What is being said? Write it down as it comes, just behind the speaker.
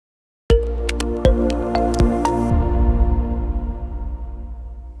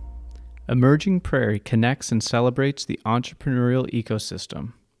Emerging Prairie connects and celebrates the entrepreneurial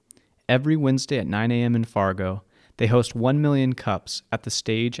ecosystem. Every Wednesday at 9 a.m. in Fargo, they host 1 Million Cups at the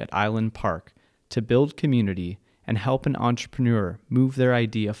stage at Island Park to build community and help an entrepreneur move their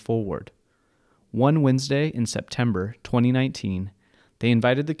idea forward. One Wednesday in September 2019, they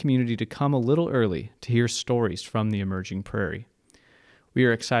invited the community to come a little early to hear stories from the Emerging Prairie. We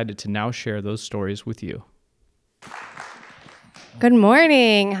are excited to now share those stories with you. Good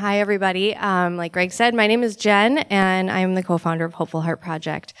morning. Hi, everybody. Like Greg said, my name is Jen, and I'm the co-founder of Hopeful Heart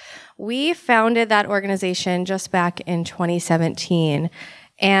Project. We founded that organization just back in 2017.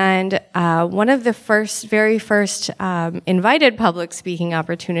 And one of the very first invited public speaking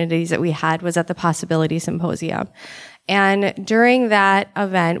opportunities that we had was at the Possibility Symposium. And during that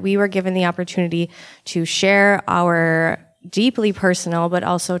event, we were given the opportunity to share our deeply personal but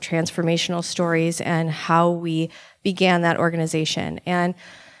also transformational stories and how we began that organization. And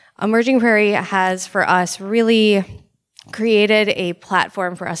Emerging Prairie has, for us, really created a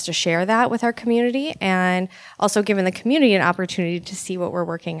platform for us to share that with our community and also given the community an opportunity to see what we're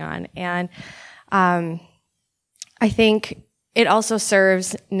working on. And I think it also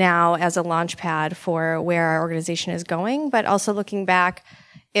serves now as a launch pad for where our organization is going, but also looking back,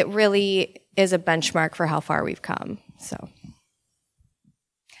 it really is a benchmark for how far we've come. So,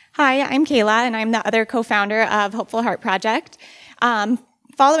 hi, I'm Kayla, and I'm the other co-founder of Hopeful Heart Project.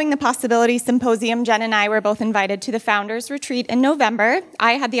 Following the Possibility Symposium, Jen and I were both invited to the Founders Retreat in November.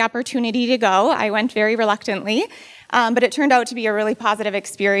 I had the opportunity to go. I went very reluctantly, but it turned out to be a really positive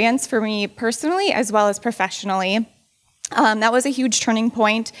experience for me personally as well as professionally. That was a huge turning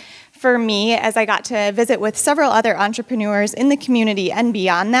point for me as I got to visit with several other entrepreneurs in the community and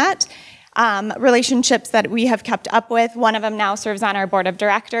beyond that. Relationships that we have kept up with. One of them now serves on our board of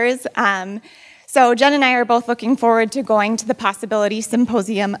directors. So Jen and I are both looking forward to going to the Possibility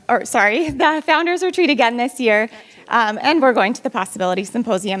Symposium, the Founders Retreat again this year. And we're going to the Possibility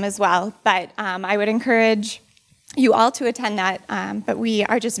Symposium as well. But I would encourage you all to attend that. But we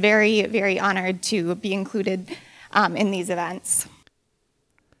are just very, very honored to be included in these events.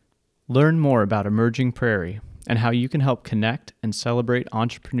 Learn more about Emerging Prairie and how you can help connect and celebrate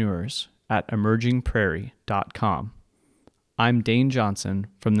entrepreneurs at emergingprairie.com. I'm Dane Johnson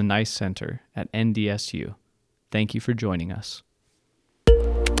from the NICE Center at NDSU. Thank you for joining us.